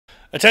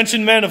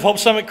Attention men of Hope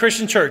Summit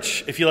Christian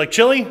Church, if you like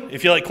chili,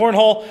 if you like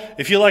cornhole,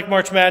 if you like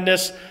March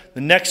Madness,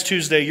 the next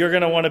Tuesday you're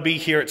going to want to be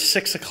here at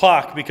 6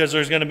 o'clock because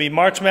there's going to be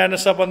March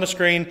Madness up on the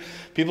screen.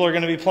 People are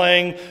going to be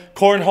playing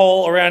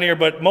cornhole around here,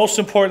 but most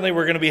importantly,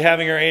 we're going to be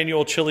having our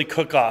annual chili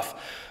cook-off.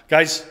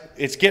 Guys,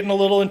 it's getting a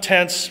little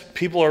intense.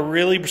 People are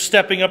really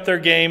stepping up their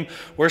game.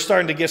 We're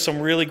starting to get some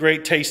really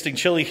great tasting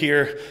chili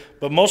here,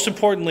 but most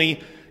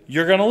importantly,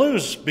 you're going to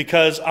lose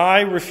because I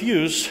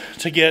refuse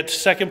to get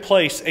second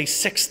place a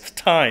sixth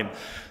time.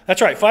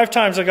 That's right, 5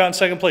 times I got in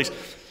second place.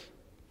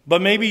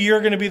 But maybe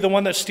you're going to be the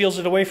one that steals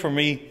it away from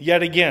me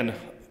yet again.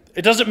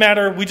 It doesn't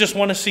matter. We just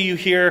want to see you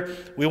here.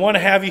 We want to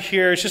have you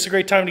here. It's just a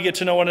great time to get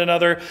to know one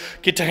another,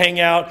 get to hang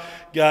out.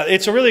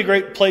 It's a really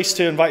great place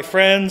to invite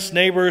friends,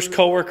 neighbors,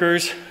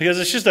 coworkers, because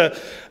it's just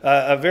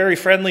a very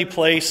friendly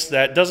place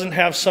that doesn't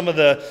have some of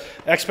the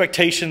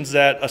expectations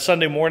that a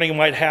Sunday morning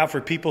might have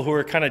for people who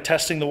are kind of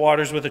testing the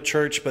waters with a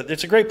church. But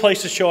it's a great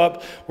place to show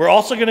up. We're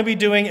also going to be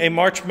doing a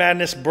March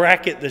Madness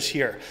bracket this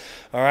year.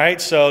 All right,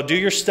 so do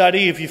your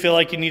study if you feel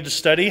like you need to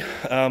study.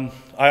 I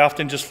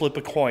often just flip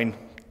a coin.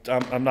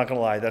 I'm not going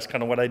to lie, that's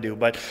kind of what I do.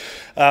 But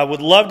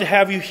would love to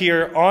have you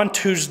here on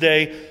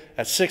Tuesday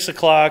at 6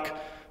 o'clock.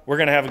 We're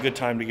going to have a good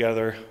time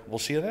together. We'll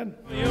see you then.